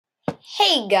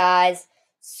Hey guys,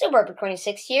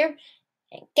 Super26 here,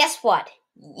 and guess what?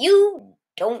 You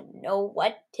don't know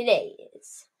what today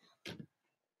is.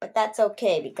 But that's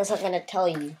okay, because I'm gonna tell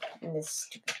you, and this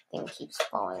stupid thing keeps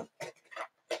falling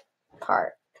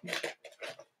apart.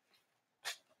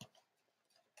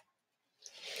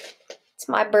 It's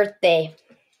my birthday.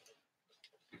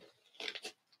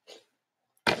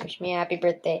 Wish me a happy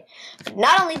birthday. But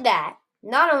not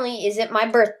only is it my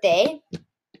birthday,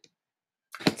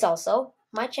 it's also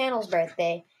my channel's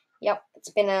birthday. Yep, it's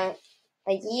been a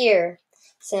year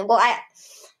since,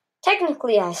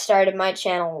 technically I started my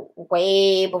channel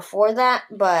way before that,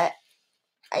 but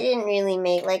I didn't really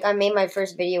I made my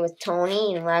first video with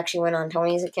Tony, and I actually went on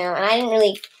Tony's account, and I didn't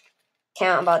really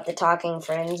count about the Talking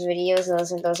Friends videos.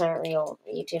 Those aren't real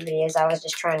YouTube videos. I was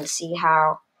just trying to see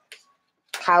how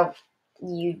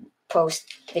you post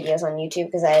videos on YouTube,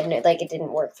 because I admit, it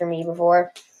didn't work for me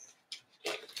before.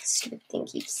 Stupid thing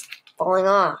keeps falling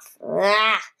off.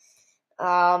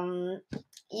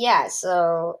 Yeah,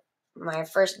 so my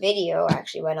first video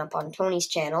actually went up on Tony's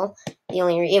channel.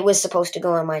 It was supposed to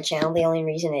go on my channel. The only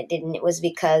reason it didn't, it was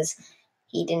because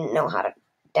he didn't know how to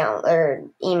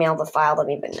email the file to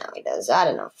me, but now he does. I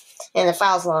don't know. And the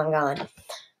file's long gone.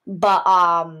 But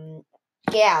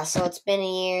yeah, so it's been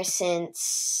a year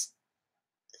since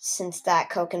that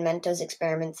Coke and Mentos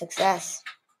experiment success.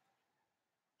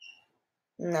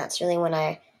 And that's really when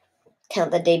I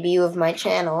count the debut of my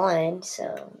channel, and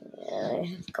so I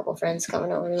have a couple friends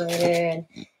coming over later and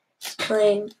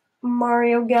playing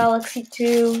Mario Galaxy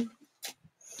 2.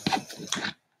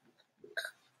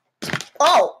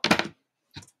 Oh!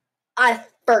 I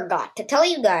forgot to tell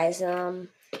you guys,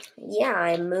 yeah,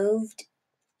 I moved.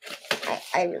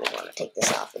 I really want to take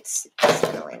this off. It's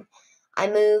annoying. I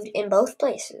moved in both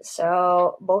places,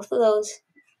 so both of those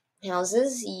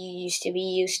houses used to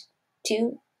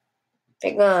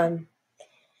they're gone.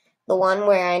 The one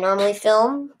where I normally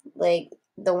film, the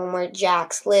one where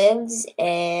Jax lives,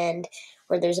 and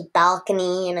where there's a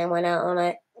balcony, and I went out on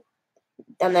it.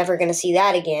 I'm never going to see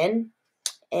that again.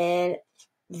 And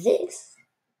this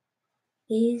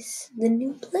is the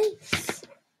new place.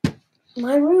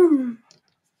 My room.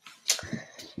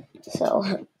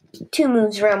 So, 2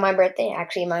 moves around my birthday.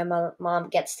 Actually, my mom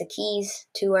gets the keys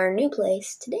to our new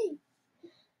place today.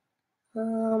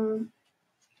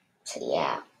 So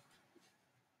yeah.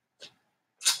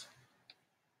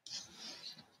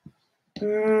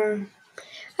 I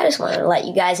just wanted to let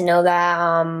you guys know that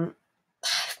I've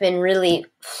been really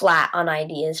flat on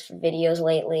ideas for videos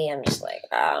lately. I'm just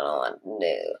I don't know what to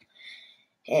do.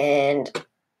 And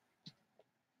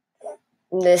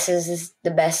this is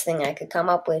the best thing I could come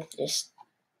up with, just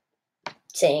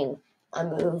saying I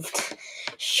moved,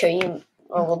 show you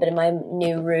a little bit of my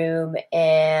new room,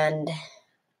 and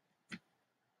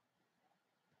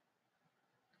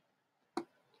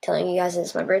telling you guys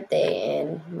it's my birthday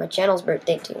and my channel's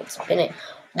birthday too. It's been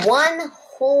 1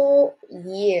 whole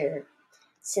year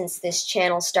since this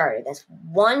channel started. That's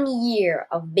 1 year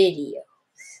of videos.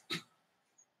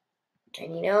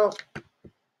 And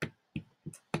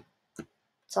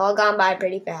it's all gone by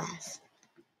pretty fast.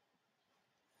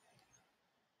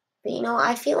 But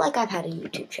I feel like I've had a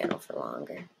YouTube channel for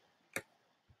longer.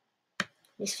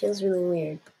 This feels really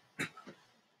weird.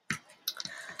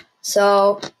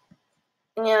 So,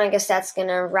 I guess that's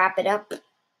gonna wrap it up.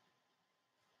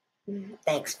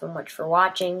 Thanks so much for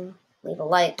watching. Leave a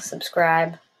like,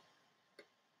 subscribe.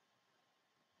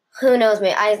 Who knows,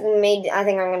 I think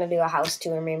I'm gonna do a house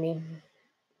tour maybe.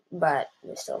 But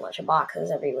there's still a bunch of boxes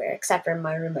everywhere, except for in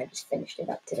my room. I just finished it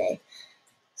up today.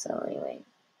 So anyway,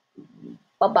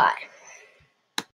 bye-bye.